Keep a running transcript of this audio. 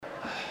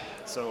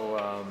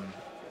So,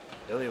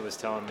 Ilya was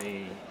telling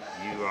me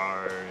you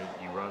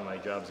run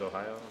like Jobs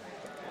Ohio.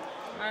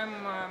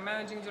 I'm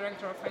managing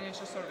director of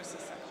financial services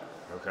sector.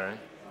 Okay.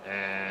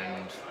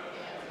 And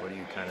what do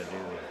you kind of do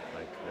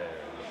like there?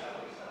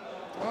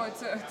 Oh,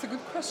 it's a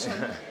good question.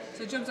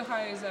 So Jobs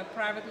Ohio is a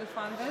privately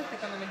funded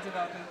economic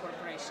development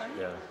corporation.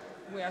 Yeah.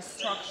 We are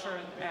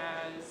structured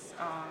as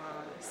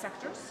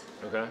sectors.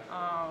 Okay.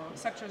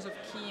 Sectors of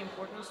key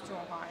importance to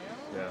Ohio.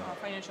 Yeah.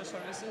 Financial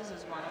services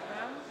is one of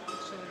them.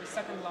 Actually, the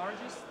second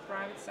largest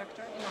private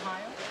sector in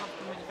Ohio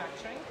after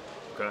manufacturing.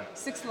 Okay.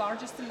 Sixth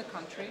largest in the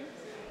country.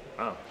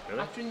 Oh,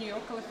 really? After New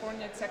York,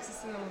 California,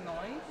 Texas, and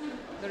Illinois,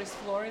 there is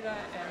Florida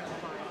and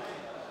Ohio.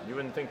 You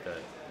wouldn't think that.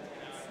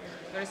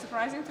 It's very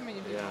surprising to many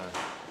people.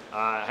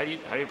 Yeah. How do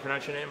you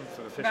pronounce your name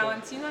officially?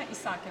 Valentina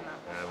Isakina.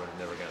 I would have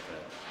never got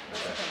that.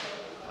 That's Okay.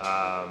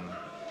 okay.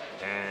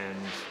 And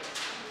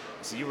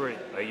so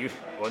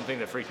one thing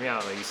that freaked me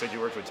out, like you said you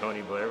worked with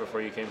Tony Blair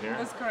before you came here?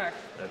 That's correct.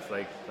 That's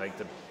like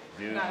the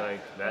dude That-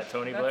 like that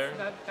Tony that's- Blair?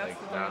 that's like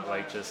the Tony not Blair.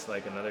 like just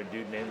like another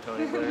dude named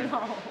Tony Blair?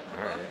 No.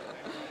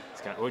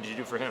 Alright. What did you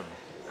do for him?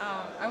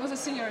 I was a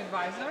senior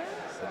advisor,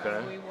 so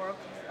Okay. we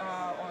worked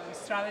on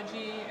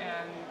strategy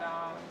and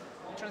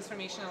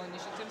transformational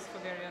initiatives for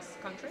various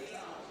countries.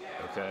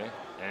 Okay.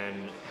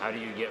 And how do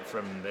you get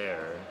from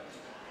there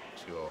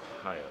to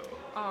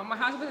Ohio? My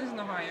husband is an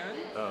Ohioan,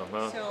 Oh,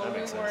 well, so that we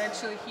makes were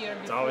sense. actually here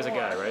before. It's always a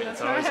guy, right?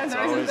 That's It's always, right. it's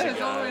There's always a there's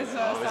guy. always, It's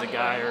always a somebody.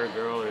 guy or a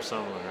girl or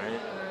someone, right?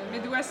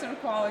 Midwestern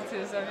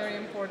qualities are very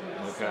important.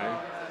 Okay.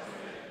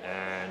 So,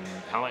 And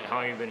how long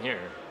have you been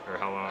here? Or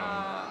how long?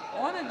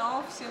 on and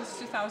off since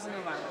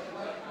 2011.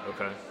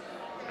 Okay.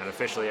 And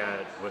officially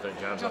with a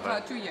Jobs Jobs Ohio?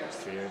 Ohio, 2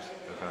 years. 2 years?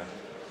 Okay.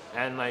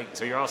 And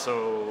so you're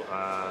also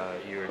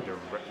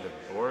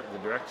the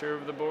director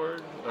of the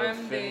board? Of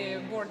I'm the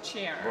board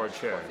chair. Board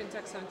chair. For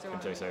FinTech 71.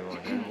 FinTech 71.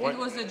 And what? It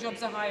was the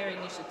Jobs Ohio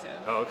initiative.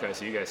 Oh, okay.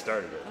 So you guys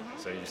started it.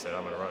 So you just said,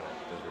 I'm going to run it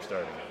because we're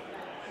starting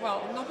it.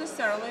 Well, not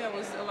necessarily. I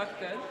was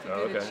elected to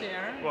Oh, be the okay.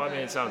 chair. Well, I mean,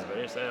 but- it sounds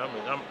better. So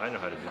I know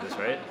how to do this,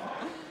 right?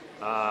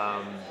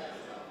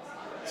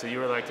 So you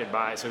were elected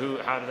by.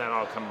 So how did that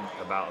all come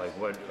about?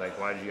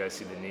 Why did you guys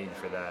see the need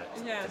for that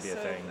Yeah, to be a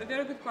so thing? a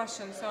very good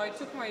question. So I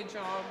took my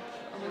job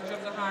with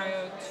Jobs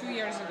Ohio 2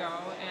 years ago,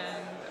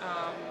 and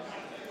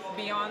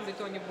beyond the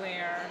Tony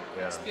Blair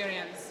Yeah.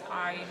 experience,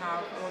 I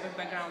have a lot of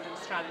background in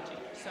strategy.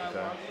 So I Okay.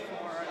 worked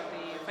for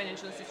the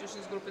Financial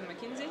Institutions Group in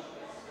McKinsey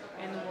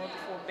and worked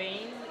for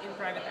Bain in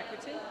private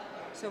equity.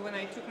 So when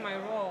I took my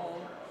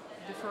role,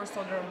 the first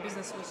order of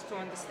business was to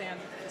understand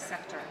the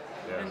sector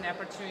Yeah. and the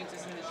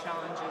opportunities and the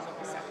challenges of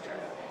the sector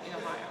in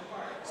Ohio.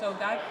 So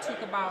that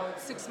took about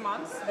 6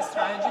 months, the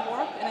strategy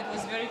work, and it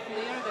was very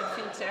clear that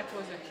fintech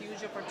was a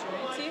huge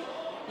opportunity,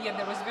 yet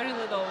there was very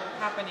little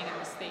happening in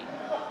the state.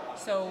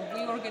 So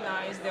we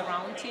organized a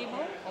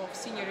roundtable of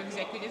senior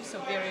executives, so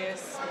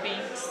various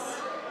banks,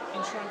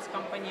 insurance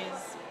companies,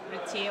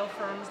 retail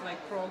firms like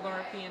Kroger,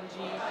 P&G,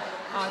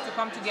 to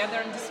come together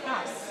and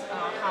discuss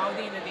how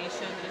the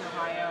innovation in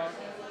Ohio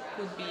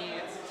could be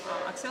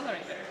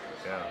accelerated.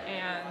 Yeah.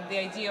 And the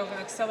idea of an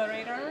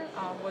accelerator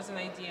was an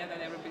idea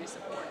that everybody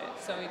supported.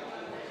 So it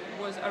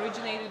was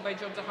originated by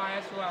Jobs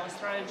Ohio through our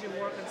strategy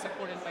work and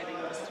supported by the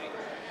industry.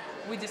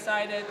 We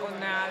decided on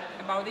that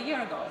about a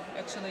year ago,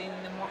 actually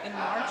in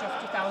March of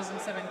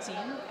 2017,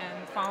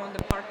 and found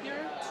a partner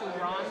to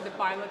run the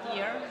pilot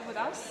year with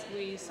us.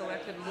 We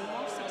selected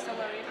Lumos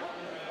Accelerator,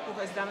 who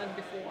has done it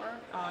before,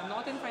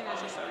 not in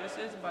financial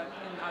services, but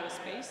in other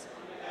space.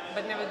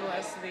 But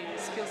nevertheless, the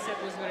skill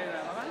set was very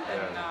relevant,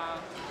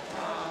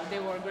 and they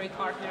were a great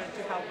partner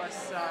to help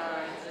us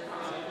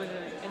with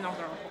the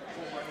inaugural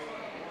cohort.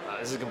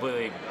 This is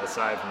completely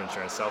aside from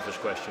insurance. Selfish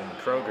question.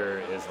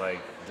 Kroger is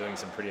doing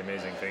some pretty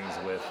amazing things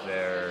with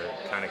their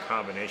kind of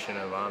combination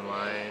of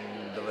online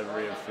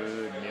delivery of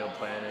food, meal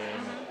planning.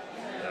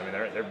 I mean,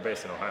 they're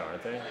based in Ohio,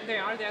 aren't they?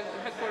 They're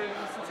headquartered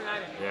in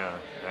Cincinnati. Yeah.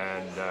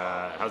 And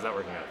how's that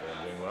working out for them?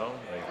 Doing well?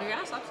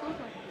 Yes,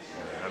 absolutely.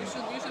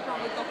 You should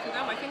probably talk to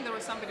them. I think there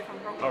was somebody from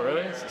Kroger. Oh,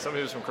 really?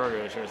 Somebody who's from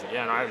Kroger Insurance.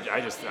 Yeah, no,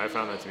 I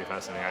found that to be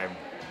fascinating. I'm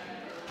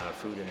a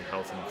food and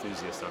health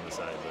enthusiast on the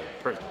side,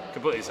 but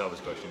completely selfish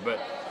question. But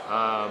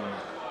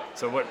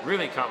so what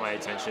really caught my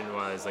attention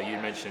was you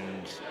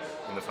mentioned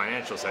in the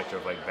financial sector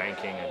of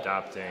banking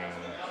adopting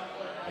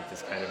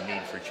this kind of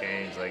need for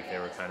change. They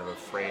were kind of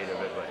afraid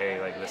of it, but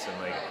hey, listen,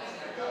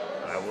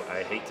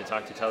 I hate to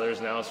talk to tellers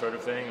now, sort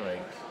of thing.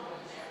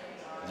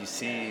 Do you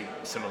see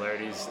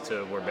similarities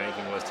to where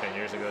banking was 10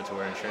 years ago to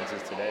where insurance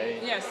is today?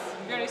 Yes,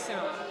 very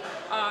similar.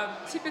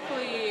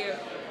 Typically,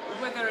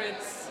 whether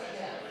it's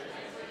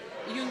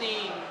you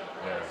name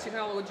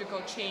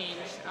technological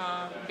change,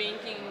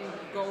 banking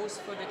goes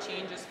for the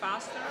changes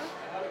faster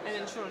and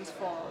insurance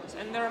follows.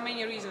 And there are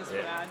many reasons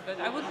for that, but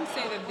I wouldn't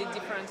say that the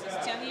difference is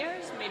 10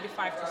 years, maybe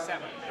 5 to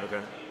 7.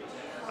 Okay.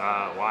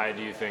 Why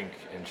do you think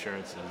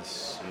insurance is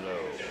slow?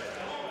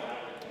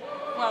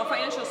 Well,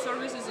 financial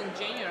services in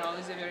general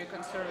is a very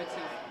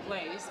conservative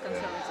place,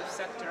 conservative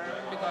sector,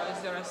 because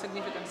there are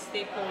significant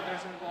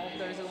stakeholders involved.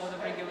 There is a lot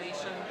of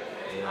regulation.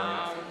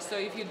 So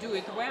if you do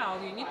it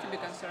well, you need to be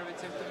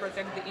conservative to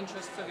protect the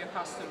interests of your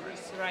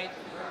customers, right?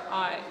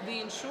 The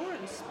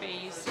insurance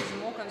space is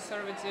more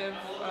conservative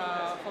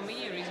for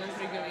many reasons.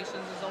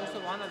 Regulations is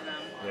also one of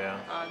them.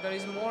 There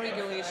is more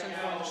regulation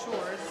for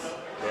insurers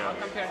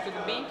compared to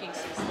the banking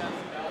system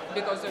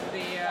because of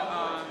the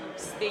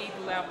state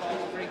level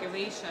of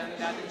regulation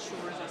that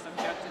insurers are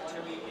subjected to.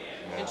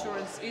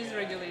 Insurance is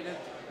regulated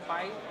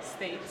by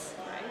states,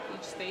 right?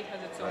 Each state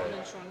has its own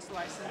insurance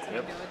license and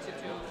ability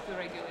to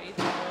regulate.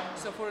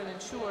 So for an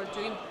insurer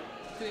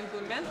to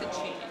implement the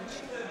change,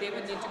 they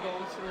would need to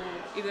go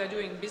through, if they're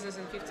doing business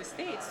in 50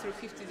 states, through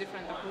 50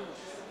 different approvals.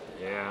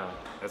 Yeah,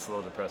 that's a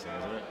little depressing,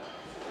 isn't it?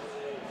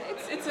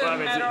 It's a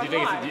matter of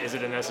life. Is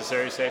it a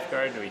necessary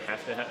safeguard? Do we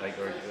have to have, like,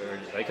 or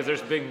because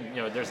there's big,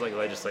 there's like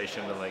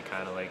legislation to like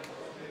kind of like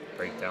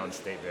break down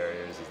state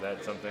barriers. Is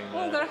that something?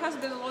 Well, there has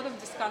been a lot of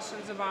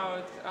discussions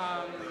about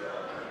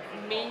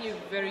many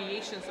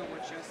variations of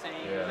what you're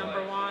saying.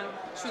 Number one,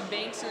 should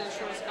banks and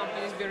insurance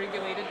companies be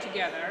regulated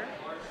together?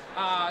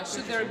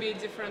 Should there be a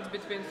difference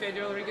between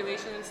federal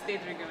regulation and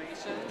state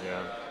regulation?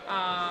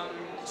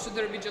 Should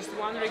there be just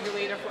one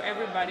regulator for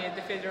everybody at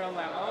the federal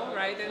level,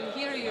 right? And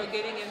here you're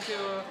getting into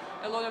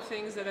a lot of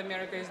things that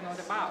America is not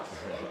about.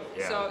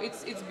 So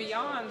it's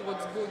beyond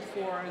what's good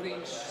for the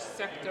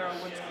sector,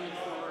 what's good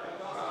for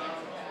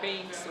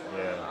banks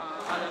or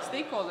other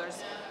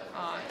stakeholders.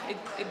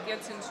 It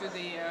gets into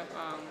the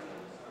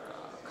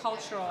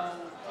cultural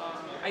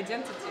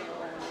identity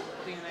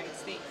of the United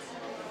States.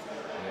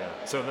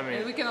 So let me.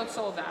 And we cannot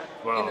solve that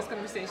in this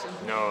conversation.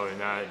 No,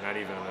 not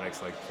even in the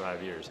next like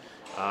 5 years.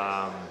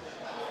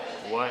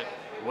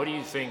 What do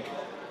you think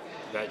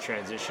that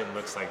transition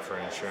looks like for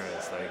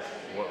insurance? Like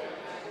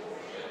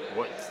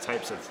what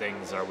types of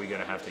things are we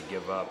going to have to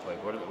give up?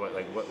 Like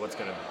what's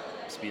going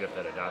to speed up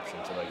that adoption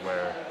to like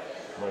where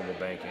mobile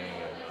banking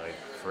and like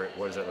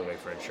what does that look like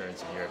for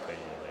insurance in your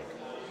opinion? Like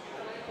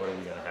what are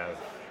we going to have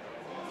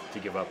to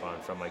give up on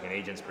from like an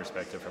agent's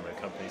perspective, from a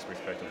company's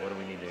perspective? What do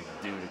we need to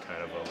do to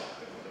kind of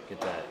get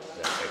that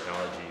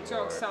technology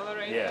to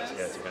accelerate this?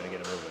 Yes, to kind of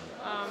get it moving.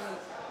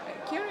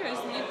 Carriers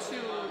need to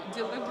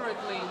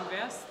deliberately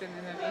invest in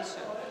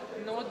innovation,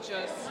 not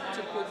just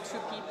to put two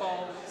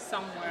people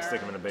somewhere stick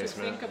them in a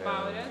basement, to think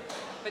about it,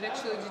 but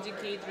actually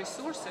dedicate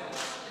resources.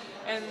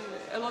 And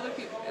a lot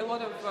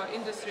of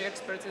industry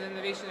experts and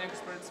innovation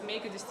experts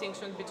make a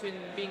distinction between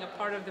being a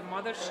part of the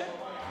mothership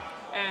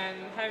and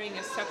having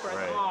a separate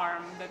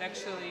arm that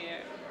actually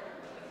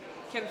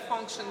can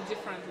function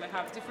differently,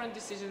 have different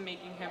decision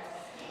making,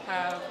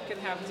 can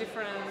have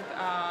different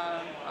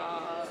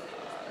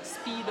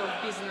speed of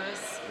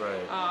business,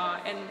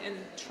 and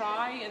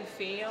try and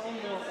fail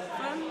more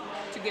often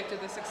to get to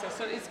the success.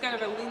 So it's kind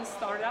of a lean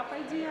startup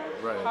idea.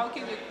 How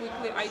can you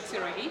quickly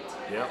iterate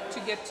to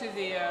get to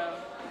the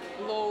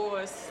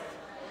lowest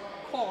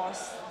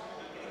cost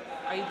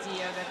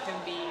idea that can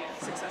be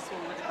successful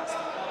with the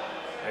customer?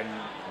 And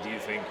do you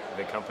think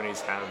the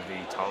companies have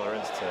the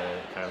tolerance to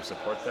kind of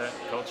support that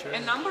culture? A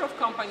number of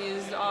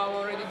companies are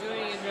already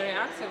doing it very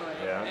actively,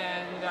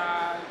 and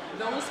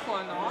those who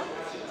are not,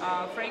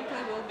 frankly,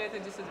 will be at a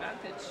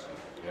disadvantage.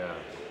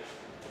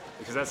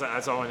 Because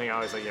that's the only thing I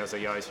always like. So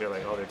you always hear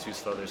like, oh, they're too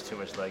slow. There's too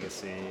much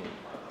legacy,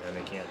 and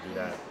they can't do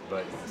that.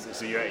 But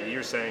so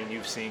you're saying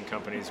you've seen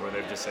companies where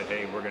they've just said,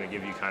 hey, we're going to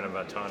give you kind of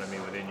autonomy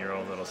within your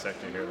own little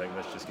sector here. Like,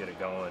 let's just get it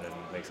going and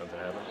make something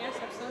happen. Yes,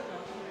 absolutely.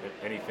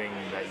 Anything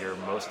that you're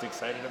most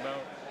excited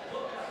about?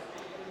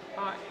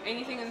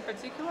 Anything in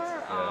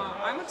particular?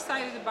 I'm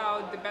excited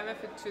about the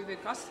benefit to the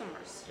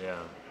customers.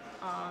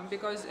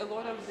 Because a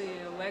lot of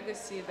the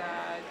legacy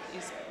that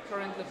is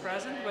currently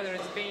present, whether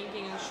it's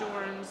banking,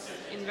 insurance,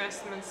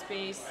 investment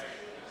space,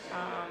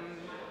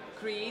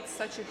 creates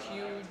such a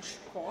huge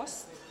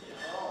cost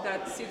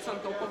that sits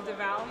on top of the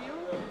value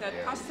that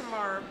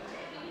customer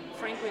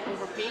frankly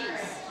overpays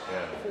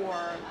for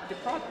the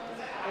product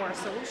or a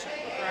solution,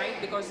 right?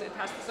 Because it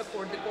has to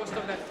support the cost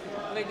of that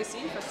legacy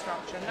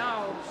infrastructure.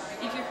 Now,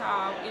 if you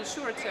have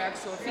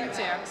insurtechs or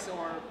fintechs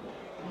or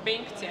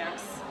bank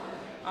techs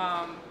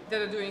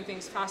that are doing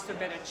things faster,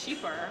 better,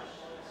 cheaper,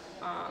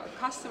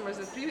 customers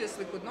that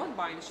previously could not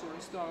buy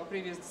insurance, to our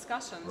previous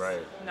discussions,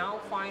 now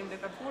find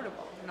it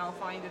affordable, now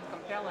find it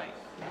compelling.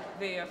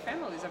 Their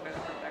families are better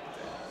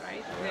protected,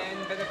 right? They're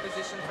in better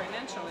position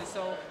financially.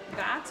 So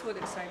that's what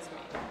excites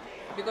me.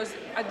 Because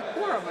at the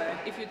core of it,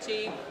 if you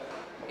take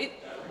it,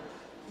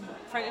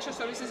 financial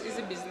services is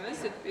a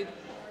business. It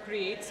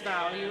creates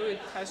value. It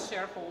has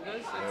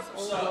shareholders.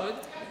 It's all good.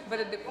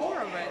 But at the core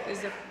of it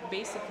is a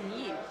basic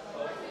need.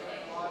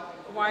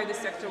 Why the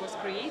sector was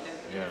created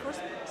in the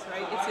first place,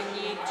 right? It's a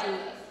need to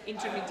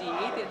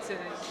intermediate. It's a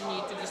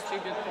need to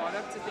distribute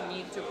products. It's a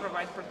need to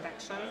provide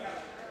protection.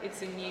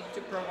 It's a need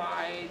to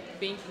provide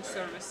banking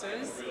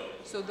services.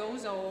 So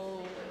those are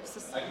all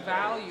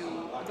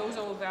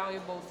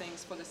valuable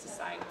things for the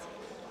society.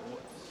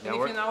 And Now if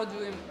we're-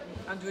 you're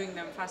now doing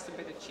them faster,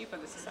 better, cheaper,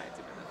 the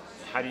society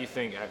benefits. How do you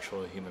think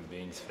actual human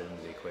beings fit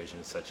into the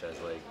equation, such as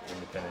like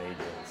independent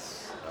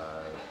agents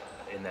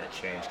in that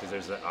change? Because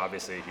there's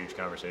obviously a huge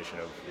conversation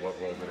of what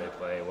role do they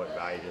play, what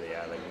value do they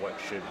add, like what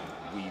should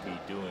we be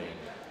doing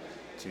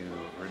to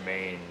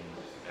remain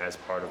as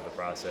part of the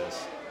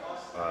process?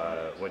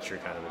 What's your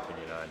kind of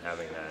opinion on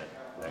having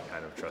that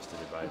kind of trusted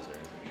advisor?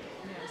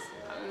 Yes.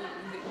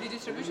 The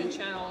distribution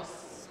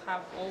channels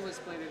have always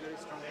played a very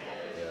strong role.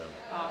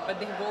 Yeah. But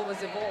they've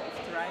always evolved,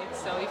 right?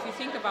 So if you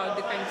think about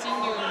the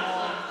continuum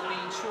of the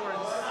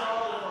insurance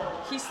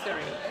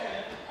history,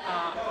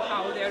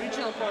 how the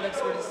original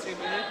products were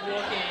distributed,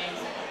 working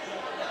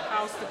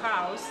house to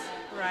house,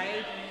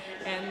 right?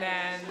 And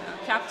then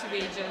captive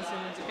agents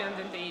and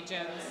independent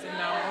agents, and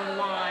now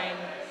online,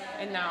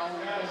 and now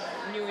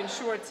with new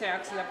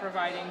insurtechs that are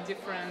providing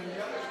different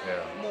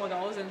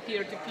models and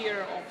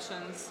peer-to-peer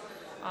options.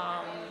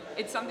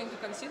 It's something to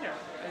consider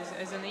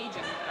as an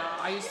agent.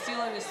 Are you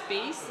still in a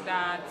space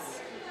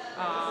that's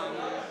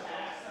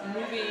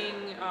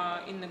moving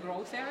in the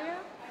growth area?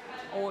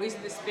 Or is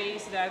the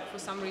space that for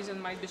some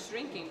reason might be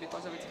shrinking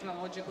because of a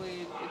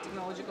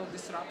technological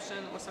disruption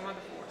or some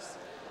other force?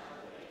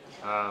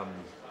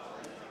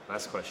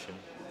 Last question.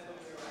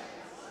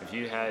 If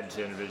you had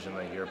to envision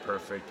like your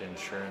perfect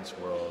insurance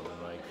world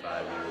in like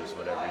 5 years,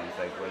 whatever you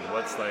think,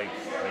 what's like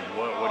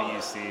what do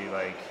you see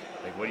like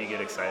what do you get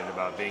excited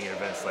about being at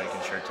events like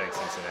InsurTech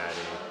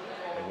Cincinnati?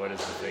 Like what is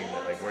the thing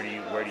that like where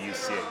do you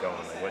see it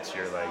going? Like what's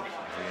your like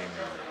dream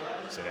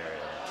scenario?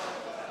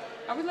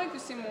 I would like to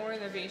see more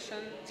innovation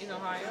in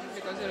Ohio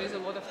because there is a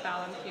lot of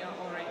talent here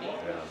already.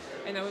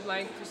 Yeah. And I would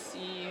like to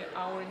see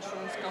our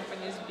insurance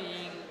companies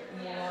being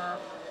more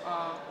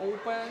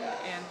open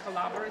and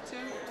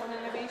collaborative on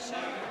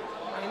innovation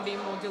and being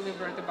more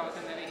deliberate about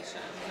innovation.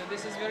 So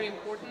this is very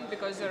important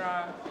because there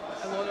are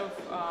a lot of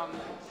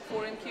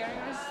foreign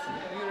carriers,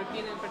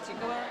 European in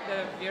particular,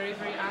 that are very,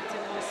 very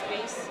active in the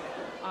space.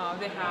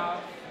 They have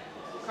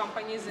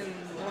companies in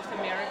North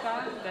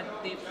America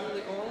that they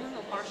fully own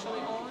or partially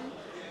own,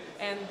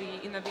 and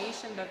the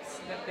innovation that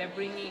they're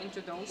bringing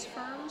into those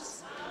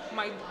firms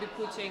might be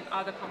putting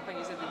other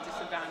companies at a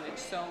disadvantage.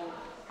 So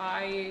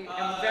I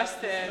am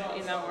vested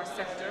in our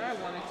sector. I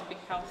want it to be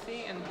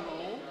healthy and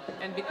grow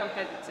and be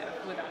competitive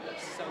with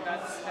others. So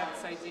that's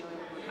ideally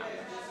what would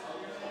happen.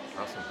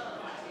 Awesome.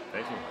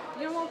 Thank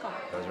you. You're welcome.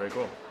 That was very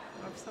cool.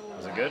 Absolutely.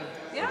 Was it good?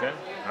 Yeah. Okay.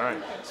 All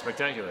right.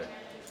 Spectacular.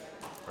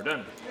 We're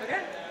done.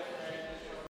 Okay.